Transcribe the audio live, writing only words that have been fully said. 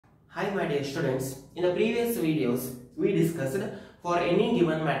Hi my dear students, in the previous videos we discussed for any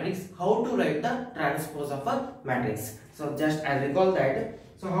given matrix how to write the transpose of a matrix. So just I recall that.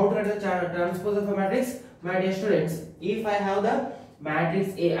 So how to write the transpose of a matrix? My dear students, if I have the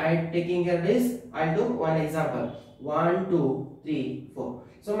matrix A, I am taking here this, I'll do one example 1, 2, 3, 4.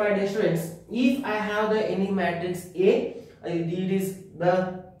 So my dear students, if I have the any matrix A, it is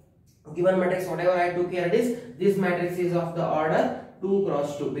the given matrix whatever I took here, it is this matrix is of the order 2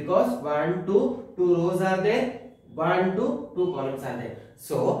 cross 2 because 1, 2 rows are there, 1, 2 columns are there.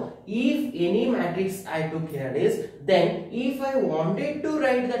 So if any matrix I took here is, then if I wanted to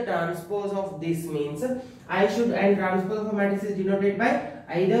write the transpose of this means I should, and transpose of a matrix is denoted by,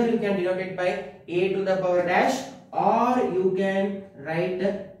 either you can denote it by a to the power dash or you can write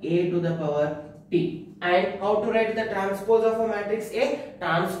a to the power t. And how to write the transpose of a matrix A?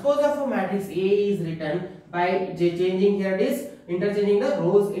 Transpose of a matrix A is written by changing here this, interchanging the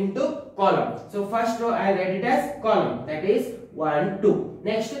rows into column. So first row I will write it as column, that is 1, 2.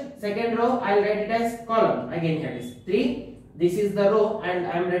 Next second row I will write it as column, again here is 3. This is the row and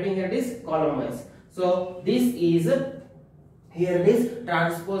I am writing here this column wise. So this is here it is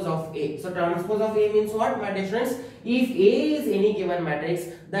transpose of A. So transpose of A means what, my dear students? If A is any given matrix,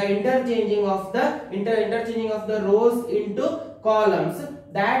 the interchanging of the rows into columns,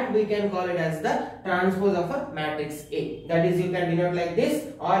 that we can call it as the transpose of a matrix A. That is, you can denote like this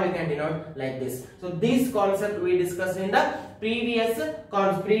or you can denote like this. So this concept we discussed in the previous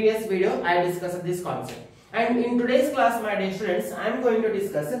video. I discussed this concept. And in today's class, my dear students, I am going to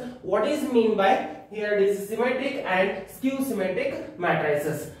discuss what is mean by here it is symmetric and skew symmetric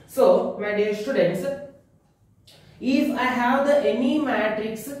matrices. So my dear students, if I have the any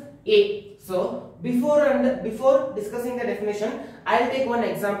matrix A, so before discussing the definition, I will take one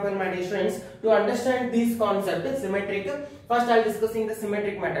example, my dear students, to understand this concept symmetric. First I will discussing the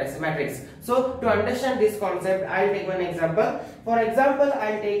symmetric matrix. So to understand this concept, I will take one example. For example,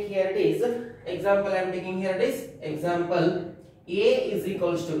 I will take here it is example I am taking here it is example A is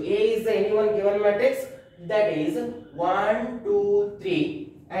equals to, A is the any one given matrix, that is 1, 2,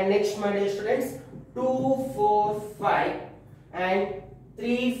 3, and next my dear students 2, 4, 5 and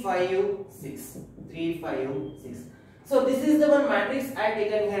 3, 5, 6. 3, 5, 6. So this is the one matrix I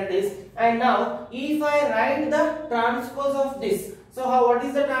taken here it is. And now if I write the transpose of this, so what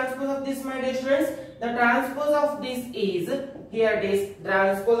is the transpose of this, my dear students? The transpose of this is, here it is,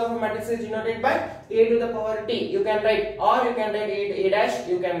 transpose of a matrix is denoted by a to the power t. You can write, or you can write a dash,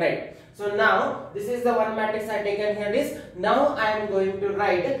 you can write. So now this is the one matrix I taken here is. Now I am going to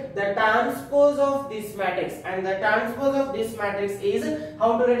write the transpose of this matrix, and the transpose of this matrix is,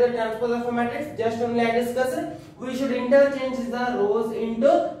 how to write the transpose of a matrix? Just only I discussed. We should interchange the rows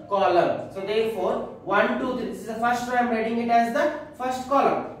into column. So therefore 1, 2, 3. This is the first row. I am writing it as the first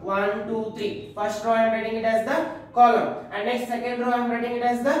column. 1, 2, 3. First row I am writing it as the column, and next second row I am writing it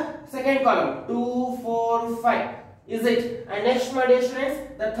as the second column. 2, 4, 5. Is it? And next, my dear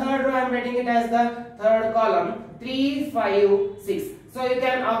students, the third row I am writing it as the third column. 3, 5, 6. So you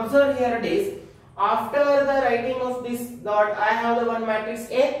can observe here it is. After the writing of this dot, I have the one matrix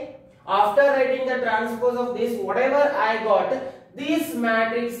A. After writing the transpose of this, whatever I got, this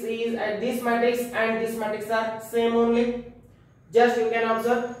matrix is, and this matrix are same only. Just you can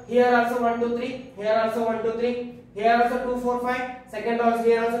observe here also 1, 2, 3. Here also 1, 2, 3. Here also 2, 4, 5. Second also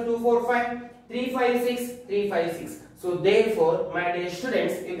here also 2, 4, 5. 3, 5, 6. 3, 5, 6. So therefore, my dear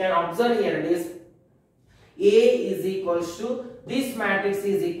students, you can observe here it is A is equals to, this matrix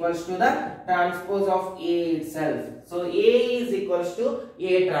is equals to the transpose of A itself. So A is equals to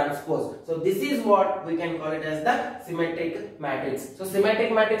A transpose. So this is what we can call it as the symmetric matrix. So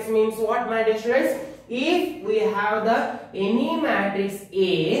symmetric matrix means what, my dear students? If we have the any matrix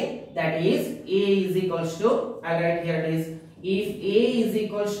A, that is A is equals to, I write here it is, if A is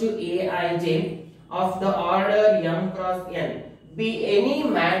equals to Aij of the order m cross n be any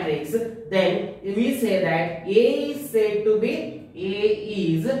matrix, then we say that A is said to be, A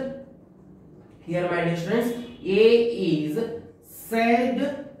is, here my dear students, A is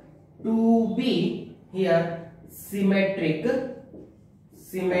said to be here symmetric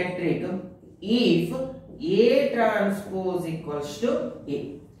if A transpose equals to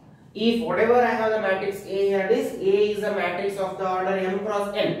A. If whatever I have the matrix A here is, A is a matrix of the order m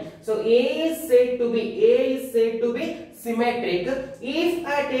cross n. So A is said to be symmetric if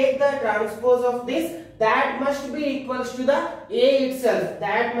I take the transpose of this, that must be equals to the A itself.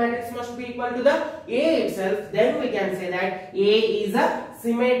 That matrix must be equal to the A itself. Then we can say that A is a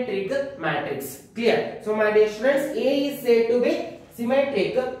symmetric matrix. Clear? So my dear students, A is said to be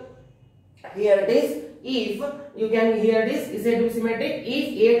symmetric. Here it is, if you can, here it is said to be symmetric if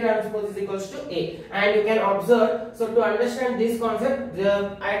A transpose is equals to A. And you can observe, so to understand this concept,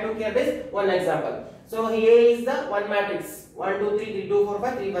 I took here this one example. So here is the one matrix 1 2 3 3 2 4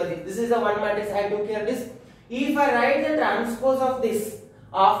 5 3 5 6. This is the one matrix. I took here this. If I write the transpose of this,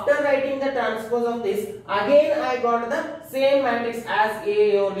 after writing the transpose of this, again I got the same matrix as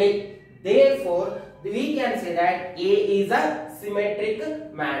A only. Therefore, we can say that A is a symmetric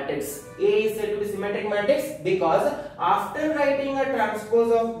matrix. A is said to be symmetric matrix because after writing a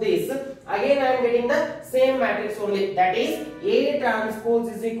transpose of this, again I am getting the same matrix only. That is A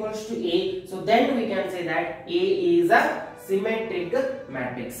transpose is equals to A. So then we can say that A is a symmetric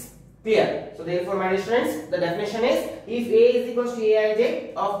matrix. Clear? So therefore, my dear students, the definition is if A is equals to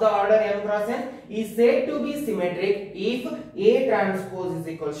Aij of the order m cross n is said to be symmetric if A transpose is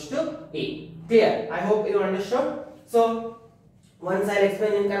equals to A. Clear? I hope you understood. So once I'll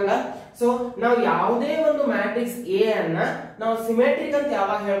explain in Kannada. So now ಯಾವುದೇ ಒಂದು matrix A ಅನ್ನ ನಾವು symmetric ಅಂತ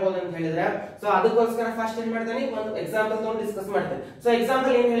ಯಾವಾಗ ಹೇಳ್ಬೋದು ಅಂತ ಹೇಳಿದ್ರೆ, so ಅದಕ್ಕೋಸ್ಕರ ಫಸ್ಟ್ ಏನ್ ಮಾಡ್ತಾನೆ, ಒಂದು ಎಕ್ಸಾಂಪಲ್ ತಗೊಂಡು ಡಿಸ್ಕಸ್ ಮಾಡ್ತೇನೆ. ಸೊ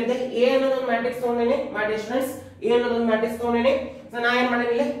ಎಕ್ಸಾಂಪಲ್ ಏನ್ ಹೇಳಿದೆ, A ಅನ್ನೋದು ಒಂದು matrix ತಗೊಂಡೇನೆ, my dear students, A ಅನ್ನೋದು ಒಂದು ಮ್ಯಾಟ್ರಿಕ್ಸ್ ತಗೊಂಡೇನೆ. ಸೊ ನಾ ಏನ್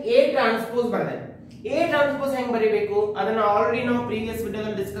ಮಾಡಿಲ್ಲ, A ಟ್ರಾನ್ಸ್ಪೋಸ್ ಬರ್ದೆ. A ಟ್ರಾನ್ಸ್ಪೋಸ್ ಹೆಂಗ್ ಬರೀಬೇಕು ಅದನ್ನ ಆಲ್ರೆಡಿ ನಾವು ಪ್ರೀವಿಯಸ್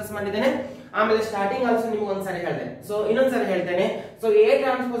ವಿಡಿಯೋದಲ್ಲಿ ಡಿಸ್ಕಸ್ ಮಾಡಿದ್ದೇನೆ. ಆಮೇಲೆ ಸ್ಟಾರ್ಟಿಂಗ್ ಆಲ್ಸೋ ನಿಮ್ಗೆ ಒಂದ್ಸರಿ ಹೇಳಿದೆ. ಸೊ ಇನ್ನೊಂದ್ಸರಿ ಹೇಳ್ತೇನೆ. ಸೊ A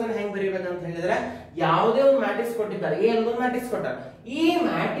ಟ್ರಾನ್ಸ್ಪೋಸ್ ಅನ್ನು ಹೆಂಗ್ ಬರೀಬೇಕು ಅಂತ ಹೇಳಿದ್ರೆ, ಯಾವುದೇ ಒಂದು ಮ್ಯಾಟ್ರಿಕ್ಸ್ ಕೊಟ್ಟಿದ್ದಾರೆ, A ಅನ್ನೋದು ಮ್ಯಾಟ್ರಿಕ್ಸ್ ಕೊಟ್ಟಾರೆ. ಈ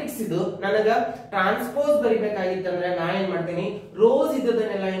ಮ್ಯಾಟ್ರಿಕ್ಸ್ ಇದು ನನಗ ಟ್ರಾನ್ಸ್ಪೋಸ್ ಬರಿಬೇಕಾಗಿತ್ತಂದ್ರೆ ನಾ ಏನ್ ಮಾಡ್ತೇನೆ, ರೋಸ್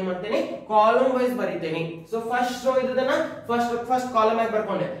ಇದ್ದದನ್ನೆಲ್ಲ ಏನ್ ಮಾಡ್ತೇನೆ, column wise ಬರಿತೇನೆ. So first row ಇದ್ದದನ್ನ first column ಆಗಿ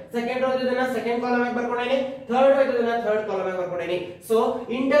ಬರ್ಕೊಂಡೆ, ಸೆಕೆಂಡ್ ರೋ ಇದ್ದದನ್ನ ಸೆಕೆಂಡ್ ಕಾಲಮ್ ಆಗಿ ಬರ್ಕೊಂಡೇನೆ, ಥರ್ಡ್ ರೋ ಇದ್ದದನ್ನ ಥರ್ಡ್ ಕಾಲಮ್ ಆಗಿ ಬರ್ಕೊಂಡೇನೆ. So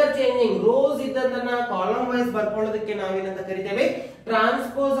interchanging rose ಇದ್ದದನ್ನ column wise ಬರ್ಕೊಳ್ಳೋದಕ್ಕೆ ನಾವೇನಂತ ಕರಿತೇವೆ,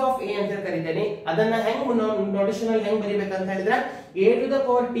 ಟ್ರಾನ್ಸ್ಪೋಸ್ ಆಫ್ A ಅಂತ ಕರಿತೇನೆ. ಅದನ್ನ ಹೆಂಗ್ ನೋಟೇಷನ್ ಹೆಂಗ್ ಬರಿಬೇಕಂತ ಹೇಳಿದ್ರೆ A to the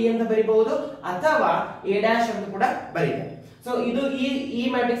power T ಅಂತ ಬರಿಬಹುದು ಅಥವಾ A dash ಅಂತ ಕೂಡ ಬರೀತೇವೆ. ಸೊ ಇದು ಈ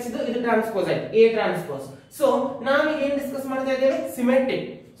ಮ್ಯಾಟ್ರಿಕ್ಸ್ ಇದು ಟ್ರಾನ್ಸ್ಪೋಸ್ ಆಯ್ತು, A ಟ್ರಾನ್ಸ್ಪೋಸ್. ಸೊ ನಾವೀಗ ಏನ್ ಡಿಸ್ಕಸ್ ಮಾಡ್ತಾ ಇದ್ದೇವೆ, ಸಿಮೆಟ್ರಿಕ್.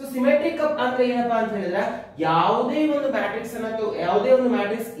 ಸೊ ಸಿಮೆಟ್ರಿಕ್ ಅಂದ್ರೆ ಏನಪ್ಪಾ ಅಂತ ಹೇಳಿದ್ರೆ, ಯಾವುದೇ ಒಂದು ಮ್ಯಾಟ್ರಿಕ್ಸ್ ಅನ್ನ ಯಾವುದೇ ಒಂದು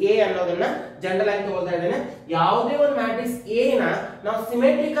ಮ್ಯಾಟ್ರಿಕ್ಸ್ A ಅನ್ನೋದನ್ನ ಜನರಲ್ ಆಗಿ ತಗೊಳ್ತಾ ಇದ್ದೇನೆ. ಯಾವುದೇ ಒಂದು ಮ್ಯಾಟ್ರಿಕ್ಸ್ A ನ ನಾವು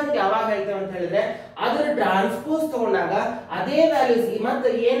ಸಿಮೆಟ್ರಿಕ್ ಅಂತ ಯಾವಾಗ ಹೇಳ್ತೇವೆ ಅಂತ ಹೇಳಿದ್ರೆ, ಅದರ ಟ್ರಾನ್ಸ್ಪೋಸ್ ತಗೊಂಡಾಗ ಅದೇ ವ್ಯಾಲ್ಯೂಸ್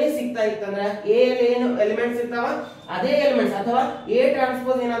ಮತ್ತೆ ಏನೇ ಸಿಗ್ತಾ ಇತ್ತಂದ್ರೆ A ಅಲ್ಲಿ ಏನು ಎಲಿಮೆಂಟ್ಸ್ ಇರ್ತಾವ ಅದೇ ಎಲಿಮೆಂಟ್ಸ್, ಅಥವಾ A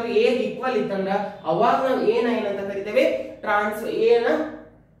ಟ್ರಾನ್ಸ್ಪೋಸ್ ಏನಾದ್ರು A ಈಕ್ವಲ್ ಇತ್ತಂದ್ರ ಅವಾಗ ನಾವು A ನ ಏನಂತ ಕರಿತೇವೆ, A ನ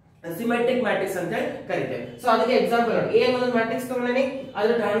ಸಿಮೆಟ್ರಿಕ್ ಮ್ಯಾಟ್ರಿಕ್ಸ್ ಅಂತ ಕರಿತೇವೆ. ಸೊ ಅದಕ್ಕೆ ಎಕ್ಸಾಂಪಲ್ ನೋಡಿ, A ಅನ್ನೋದು ಮ್ಯಾಟ್ರಿಕ್ಸ್ ತಗೊಂಡೇನೆ,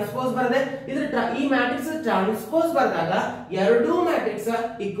 ಅದ್ರ ಟ್ರಾನ್ಸ್ಪೋಸ್ ಬರ್ದೆ. ಈ ಮ್ಯಾಟ್ರಿಕ್ಸ್ ಟ್ರಾನ್ಸ್ಪೋಸ್ ಬರ್ದಾಗ ಎರಡೂ ಮ್ಯಾಟ್ರಿಕ್ಸ್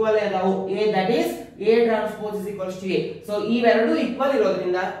ಈಕ್ವಲ್ ಅದಾವು. That is A transpose is equals to A. So ಇವೆರಡೂ ಈಕ್ವಲ್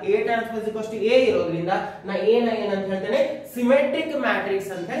ಇರೋದ್ರಿಂದ, A transpose equals to A ಇರೋದ್ರಿಂದ ನಾ A ನ ಏನಂತ ಹೇಳ್ತೇನೆ, ಸಿಮೆಟ್ರಿಕ್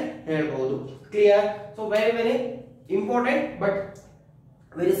ಮ್ಯಾಟ್ರಿಕ್ಸ್ ಅಂತ ಹೇಳ್ಬಹುದು. Clear? So very very important but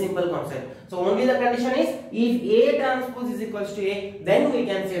very simple concept. So only the condition is if A transpose is equals to A, then we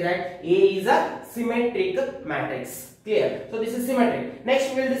can say that A is a symmetric matrix. Clear? So this is symmetric. Next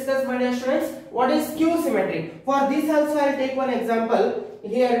we will discuss, my dear students, what is skew symmetric. For this also I will take one example.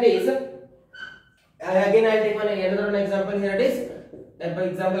 Here it is. Again I will take another example. Here it is. For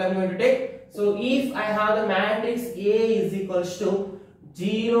example I am going to take. So if I have the matrix A is equals to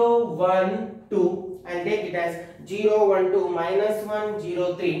 0 1 2, I'll take it as 0 1 2 minus 1 0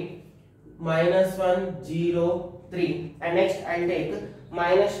 3 minus 1 0 3, and next I'll take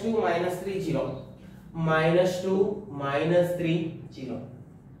minus 2 minus 3 0 minus 2 minus 3 0.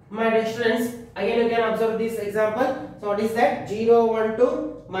 My dear students, again you can observe this example. So what is that? 0 1 2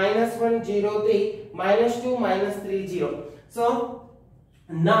 minus 1 0 3 minus 2 minus 3 0. So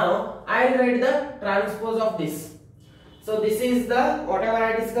now I'll write the transpose of this. So this is the whatever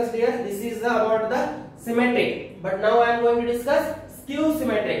I discussed here. This is the about the symmetric. But now I am going to discuss skew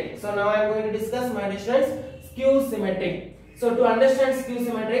symmetric. So now I am going to discuss, my dear students, skew symmetric. So to understand skew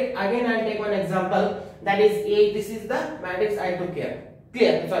symmetric, again I will take one example. That is A. This is the matrix I took here.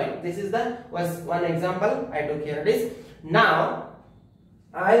 Clear? Sorry. This is the one example I took here. It is. Now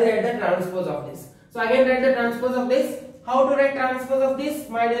I will write the transpose of this. So again write the transpose of this. How to write transpose of this,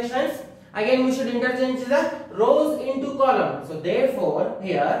 my dear students? Again we should interchange the rows into column. So therefore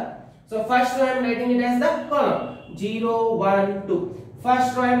here, so first row I am writing it as the column 0 1 2.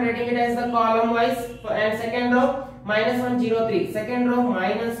 First row I am writing it as the column wise, and second row minus 1 0 3. Second row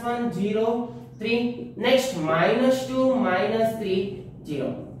minus 1 0 3. Next minus 2 minus 3 0.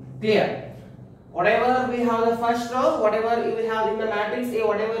 Clear? Whatever we have the first row, whatever we have in the matrix A,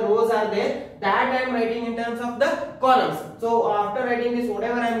 whatever rows are there, that I am writing in terms of the columns. So after writing this,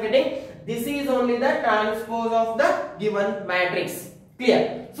 whatever I am getting, this is only the transpose of the given matrix.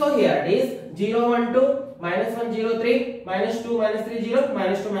 Clear? So here it is 0 1 2 minus 1 0 3 minus 2 minus 3 0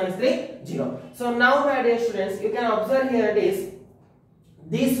 minus 2 minus 3 0. So now, my dear students, you can observe here it is,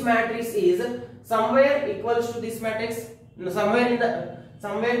 this matrix is somewhere equals to this matrix.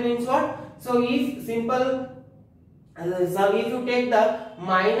 Somewhere means what? So if simple, so if you take the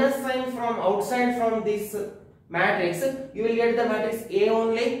minus sign from outside from this matrix, you will get the matrix A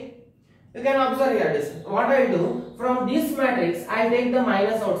only. You can observe here this. What I do, from this matrix I take the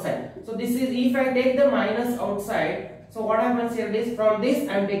minus outside. So this is, if I take the minus outside, so what happens here is, from this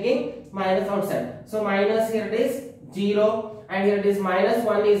I am taking minus outside. So minus here it is 0, and here it is minus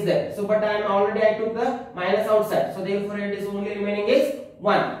 1 is there. So but I took the minus outside. So therefore it is only remaining is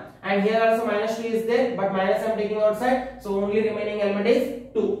 1. And here also minus 2 is there, but minus I am taking outside. So only remaining element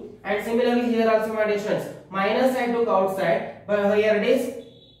is 2. And similarly here also my additions. Minus I took outside, but here it is.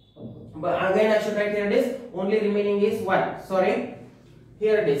 But again I should write here it is, only remaining is 1. Sorry,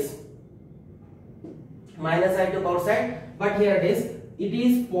 here it is. Minus I took outside, but here it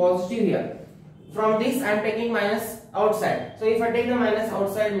is positive here. From this I am taking minus outside. So if I take the minus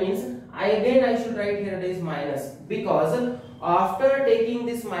outside means I should write here it is minus, because after taking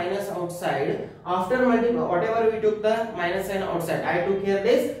this minus outside, after whatever we took the minus sign outside, I took here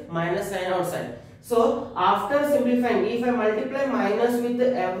this minus sign outside. So after simplifying, if I multiply minus with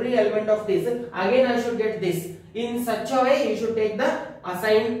every element of this, again I should get this. In such a way you should take the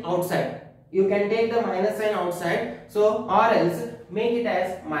sign outside. You can take the minus sign outside, so or else make it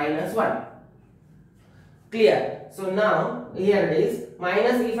as minus 1. Clear? So now here it is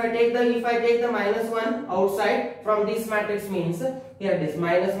minus, if I take the minus 1 outside from this matrix means here it is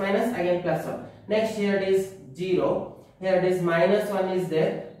minus minus again plus 1. Next here it is 0. Here it is minus 1 is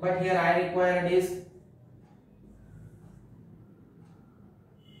there, but here I require it is,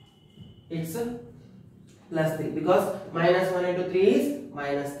 it's plus 3, because minus 1 into 3 is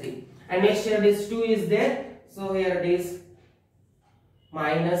minus 3. And next here it is 2 is there, so here it is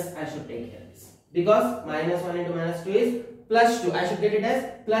minus, I should take here this, because minus 1 into minus 2 is plus 2. I should get it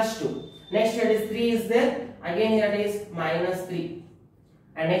as plus 2. Next here it is 3 is there, again here it is minus 3.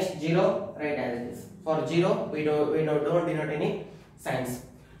 And next 0, right as it is. For 0 we don't denote any signs.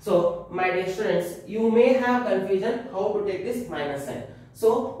 So my dear students, you may have confusion how to take this minus sign.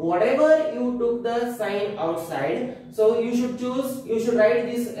 So whatever you took the sign outside, so you should write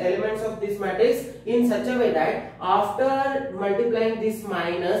these elements of this matrix in such a way that after multiplying this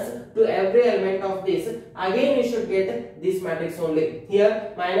minus to every element of this, again you should get this matrix only.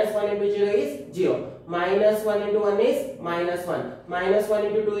 Here minus 1 into 0 is 0. Minus 1 into 1 is minus 1. Minus 1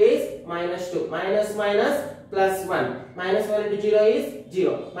 into 2 is minus 2. Minus minus plus 1. Minus 1 into 0 is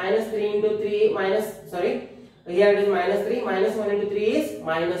 0. Minus 3 into 3 here it is minus 3. Minus 1 into 3 is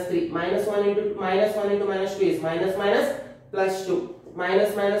minus 3. Minus 1 into minus 2 is minus minus plus 2.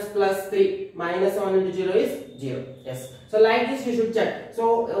 Minus minus plus 3. Minus 1 into 0 is 0. Yes. So like this you should check.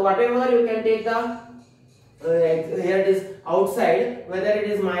 So whatever you can take the here it is outside, whether it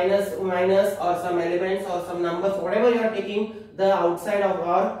is minus or some elements or some numbers, whatever you are taking the outside of,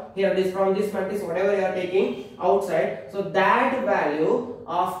 or here it is from this matrix, whatever you are taking outside, so that value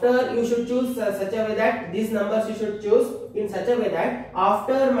after you should choose such a way that these numbers you should choose in such a way that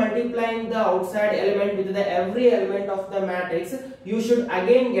after multiplying the outside element with the every element of the matrix, you should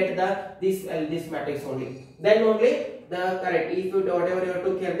again get this matrix only. Then only the correct. If you whatever you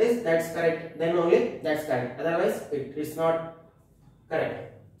took here this, that's correct. Then only that's correct. Otherwise it is not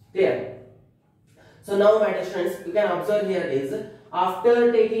correct. Clear? So now my dear students, you can observe here is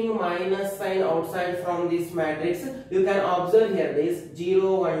after taking minus sign outside from this matrix, you can observe here is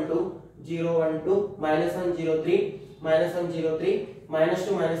 0 1 2 0 1 2 minus 1 0 3 minus 1 0 3 minus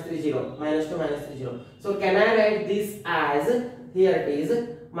 2 minus 3 0 minus 2 minus 3 0. So can I write this as, here it is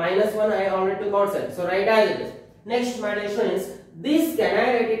minus 1 I already took outside, so write as it is. Next my dear students, this can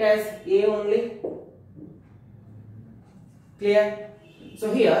I write it as A only? Clear?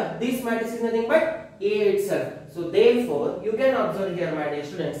 So here this matrix is nothing but A itself. So therefore you can observe here my dear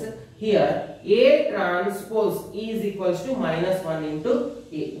students, here A transpose is equals to minus 1 into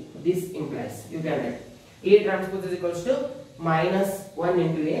A. This implies, you can write A transpose is equals to minus 1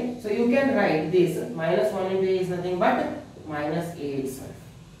 into A. So you can write this minus 1 into A is nothing but minus A itself.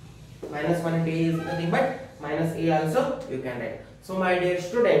 Minus 1 into A is nothing but minus A also you can write. So my dear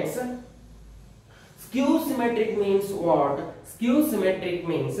students, skew symmetric means what? Skew symmetric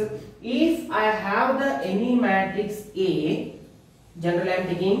means if I have the any matrix A, generally I am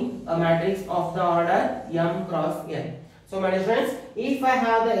taking a matrix of the order m cross n. So my dear friends, if I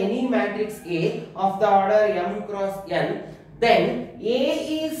have the any matrix A of the order m cross n, then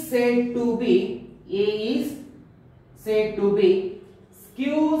A is said to be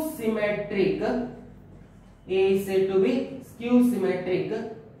skew symmetric. A is said to be skew symmetric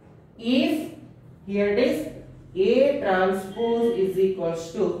if here it is A transpose is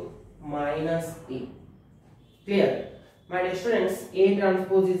equals to minus A. Clear? My dear students, A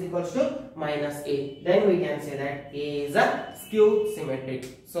transpose is equals to minus A. Then we can say that A is a skew symmetric.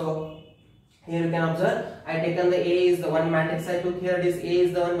 So here you can observe, I taken the A is the one matrix I took here. This A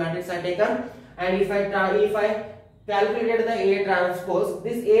is the one matrix I taken, and if I calculated the A transpose,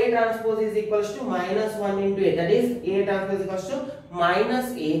 this A transpose is equals to minus 1 into A. That is A transpose is equals to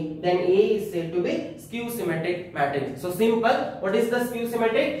minus A. Then A is said to be skew symmetric matrix. So simple. What is the skew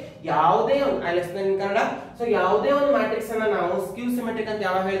symmetric? ಯಾವುದೇ ಒಂದು I'll explain in Kannada. So ಯಾವುದೇ ಒಂದು matrix ಅನ್ನು ನಾವು ಸ್ಕ್ಯೂ symmetric ಅಂತ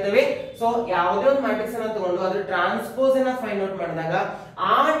ಯಾವಾಗ ಹೇಳ್ತೇವೆ? So ಯಾವುದೇ ಒಂದು ಮ್ಯಾಟ್ರಿಕ್ಸ್ ಅನ್ನು ತಗೊಂಡು ಅದರ ಟ್ರಾನ್ಸ್ಪೋಸ್ ಅನ್ನು ಫೈಂಡ್ ಔಟ್ ಮಾಡಿದಾಗ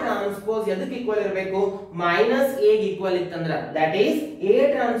ಆ ಟ್ರಾನ್ಸ್ಪೋಸ್ ಎದಕ್ಕೆ ಈಕ್ವಲ್ ಇರಬೇಕು? ಮೈನಸ್ ಎ ಗೆ ಈಕ್ವಲ್ ಇತ್ತಂದ್ರ, that is A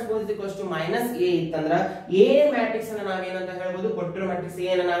transpose equals to minus A ಇತ್ತಂದ್ರ ಎ ಮ್ಯಾಟ್ರಿಕ್ಸ್ ಅನ್ನು ನಾವೇನಂತ ಹೇಳ್ಬೋದು? ಕೊಟ್ಟಿರೋ ಮ್ಯಾಟ್ರಿಕ್ಸ್ ಎ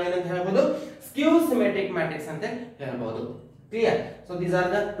ಅನ್ನು ನಾವೇನಂತ ಹೇಳ್ಬೋದು? ಸ್ಕ್ಯೂ ಸಿಮೆಟ್ರಿಕ್ ಮ್ಯಾಟ್ರಿಕ್ಸ್ ಅಂತ ಹೇಳ್ಬೋದು. Clear? So these are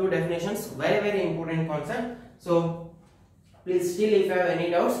the two definitions, very important concept. So please, still if you have any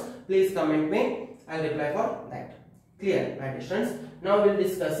doubts, please comment me, I'll reply for that. Clear, my dear students? Now we'll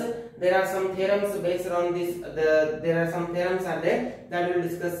discuss. There are some theorems based on this. There are some theorems are there that we'll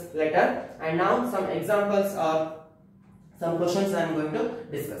discuss later. And now some examples or some questions I am going to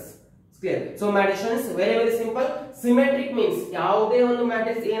discuss. Clear? So my dear students, very simple. Symmetric means ಯಾವುದೇ ಒಂದು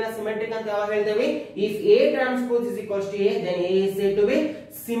matrix A ನ symmetric ಅಂತ ಯಾವಾಗ ಹೇಳ್ತೇವೆ? If A transpose is equals to A, then A is said to be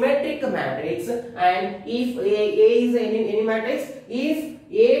symmetric matrix. And if A is any matrix, if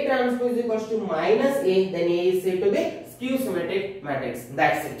A transpose is equals to minus A, then A is said to be skew symmetric matrix.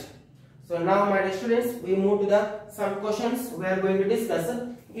 That's it. So now my dear students, we move to the some questions we are going to discuss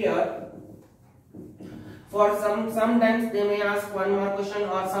here. For sometimes they may ask 1 mark question,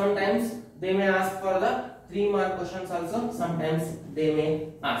 or sometimes they may ask for the 3 mark questions also. Sometimes they may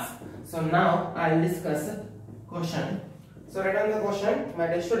ask. So now I will discuss question. So write down the question, my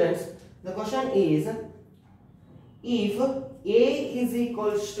dear students. The question is, if A is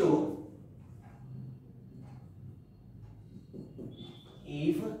equals to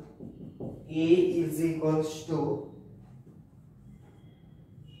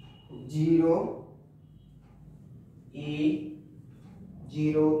 0 A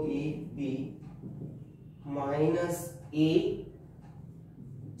 0 A B minus A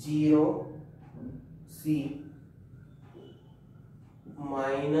 0 C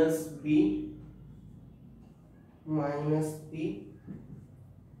minus B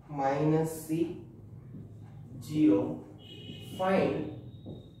minus C 0, find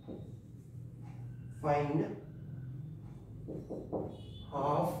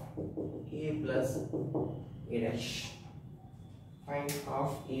half A plus A dash. Find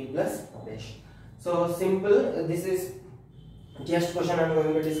half A plus dash. So simple. This is just question I am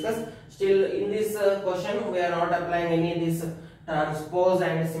going to discuss. Still in this question we are not applying any of this transpose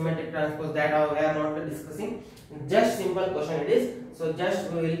and symmetric transpose, that we are not discussing. Just simple question it is. So just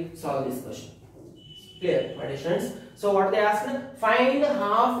we will solve this question. Clear, my dear students? So what they asked? Find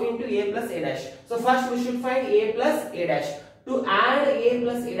half into A plus A dash. So first we should find A plus A dash. To add A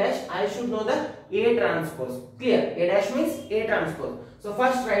plus A dash, I should know the A transpose. Clear? A dash means A transpose. So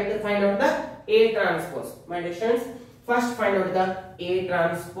first try to find out the A transpose. My dear students, first find out the A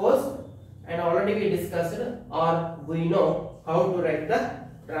transpose, and already we discussed or we know how to write the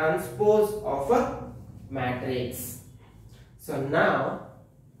transpose of a matrix. So now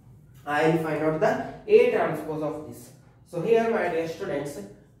I will find out the A transpose of this. So here my dear students,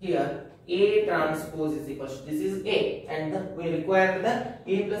 here A transpose is equal to, this is A, and we require the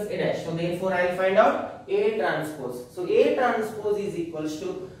A plus A dash. So therefore I will find out A transpose. So A transpose is equals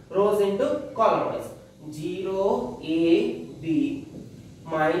to rows into column wise. 0 A B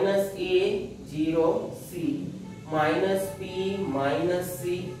minus A 0 C minus B minus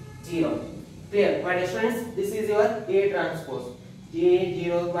C 0. Clear, my dear students? This is your A transpose. A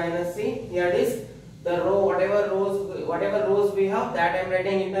 0 minus C. Here it is. The row, whatever rows we have, that I am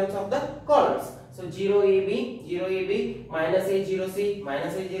writing in terms of the columns. So 0 AB minus A 0 C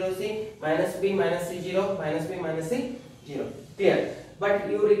minus A 0 C minus B minus C 0 minus B minus C 0. Clear? But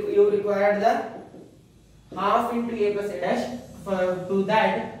you require the half into A plus A dash. To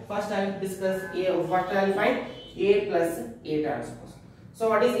that, first I will discuss A. What I will find? A plus A transpose. So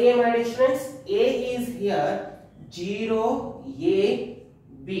what is A, my dear students? A is here 0 A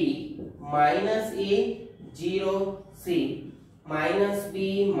B minus A 0 C minus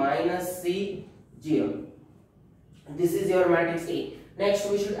B minus C 0. This is your matrix A. Next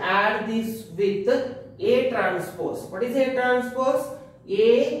we should add this with A transpose. What is A transpose?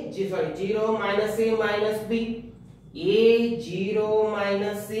 0 minus A minus B, A 0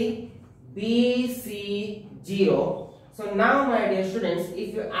 minus C, B C 0. So now my dear students,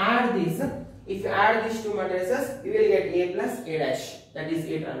 if you add this, If you add these two matrices, you will get A plus A dash. That is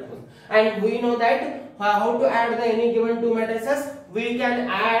A transpose. And we know that how to add the any given two matrices. We can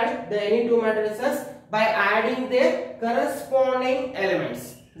add the any two matrices by adding their corresponding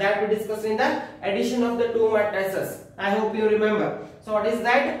elements. That we discussed in the addition of the two matrices. I hope you remember. So what is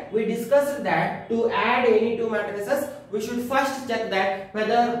that? We discussed that to add any two matrices, we should first check that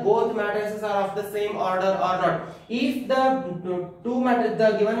whether both matrices are of the same order or not. If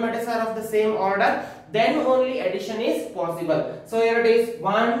the given matrices are of the same order, then only addition is possible. So here it is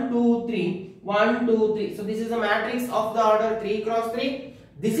 1, 2, 3, 1, 2, 3. So this is a matrix of the order 3 cross 3.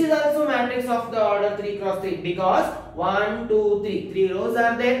 This is also matrix of the order 3 cross 3 because 1, 2, 3. 3 rows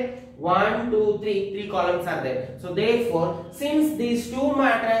are there. 1, 2, 3. 3 columns are there. So therefore, since these two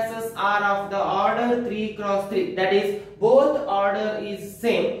matrices are of the order 3 cross 3, that is both order is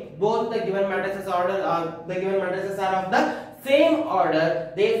same. Both the given matrices are of the same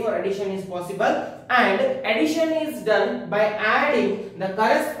order. Therefore, addition is possible. And addition is done by adding the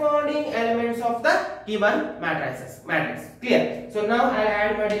corresponding elements of the given matrices. Clear? So now I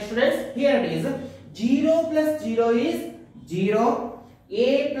add my dear students. Here it is 0 plus 0 is 0.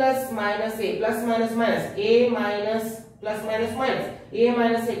 A plus minus A plus minus minus A minus plus minus minus A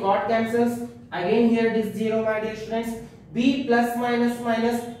minus A got cancels. Again here it is 0 my dear students. B plus minus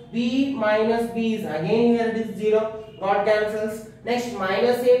minus B minus B is again here it is 0 got cancels. Next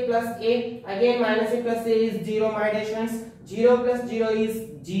minus A plus A, again minus A plus A is 0 my dear students. 0 plus 0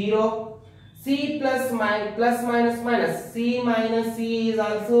 is 0. C plus minus minus C minus C is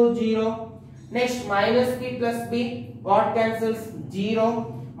also 0. Next minus P plus B got cancels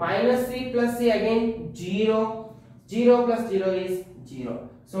 0. Minus C plus C again 0. 0 plus 0 is 0.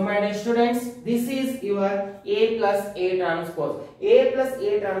 So my dear students, this is your A plus A transpose. A plus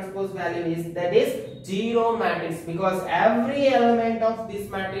A transpose value is, that is 0 matrix, because every element of this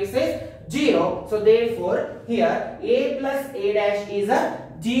matrix is 0. So therefore here A plus A dash is a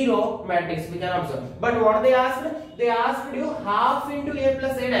 0 matrix, we can observe. But what they asked? They asked you half into A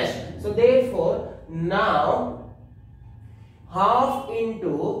plus A dash. So therefore now half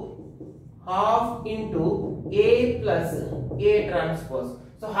into A plus A transpose.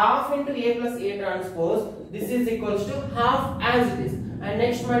 So half into A plus A transpose, this is equals to half as it is. And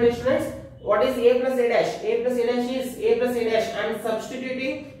next my dear students, what is A plus A dash? A plus A dash is A plus A dash. I am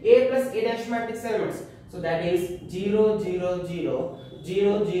substituting A plus A dash matrix elements. So that is 0, 0, 0,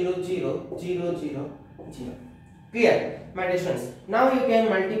 0, 0, 0, 0, 0, 0. Clear, my dear students? Now you can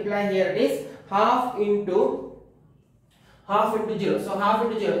multiply. Here it is half into 0. So half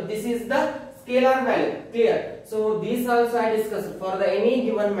into 0. This is the scalar value. Clear. So this also I discussed. For the any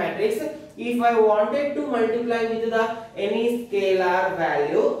given matrix, if I wanted to multiply with the any scalar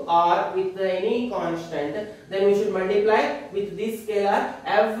value or with the any constant, then we should multiply with this scalar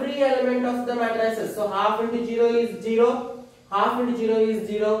every element of the matrices. So half into 0 is 0. Half into 0 is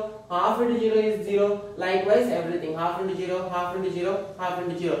 0. Half into 0 is 0. Likewise everything. Half into 0, half into 0, half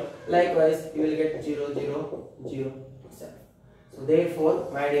into 0. Likewise you will get 0, 0, 0, 7. So therefore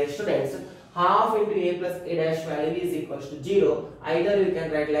my dear students, half into A plus A dash value is equals to 0. Either you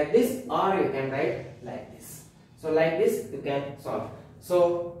can write like this or you can write like this. So like this you can solve.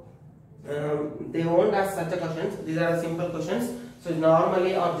 So they won't ask such a questions. These are simple questions. So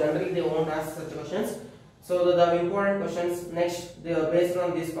normally or generally they won't ask such questions. So the important questions next, they are based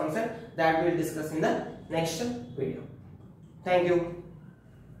on this concept that we will discuss in the next video. Thank you.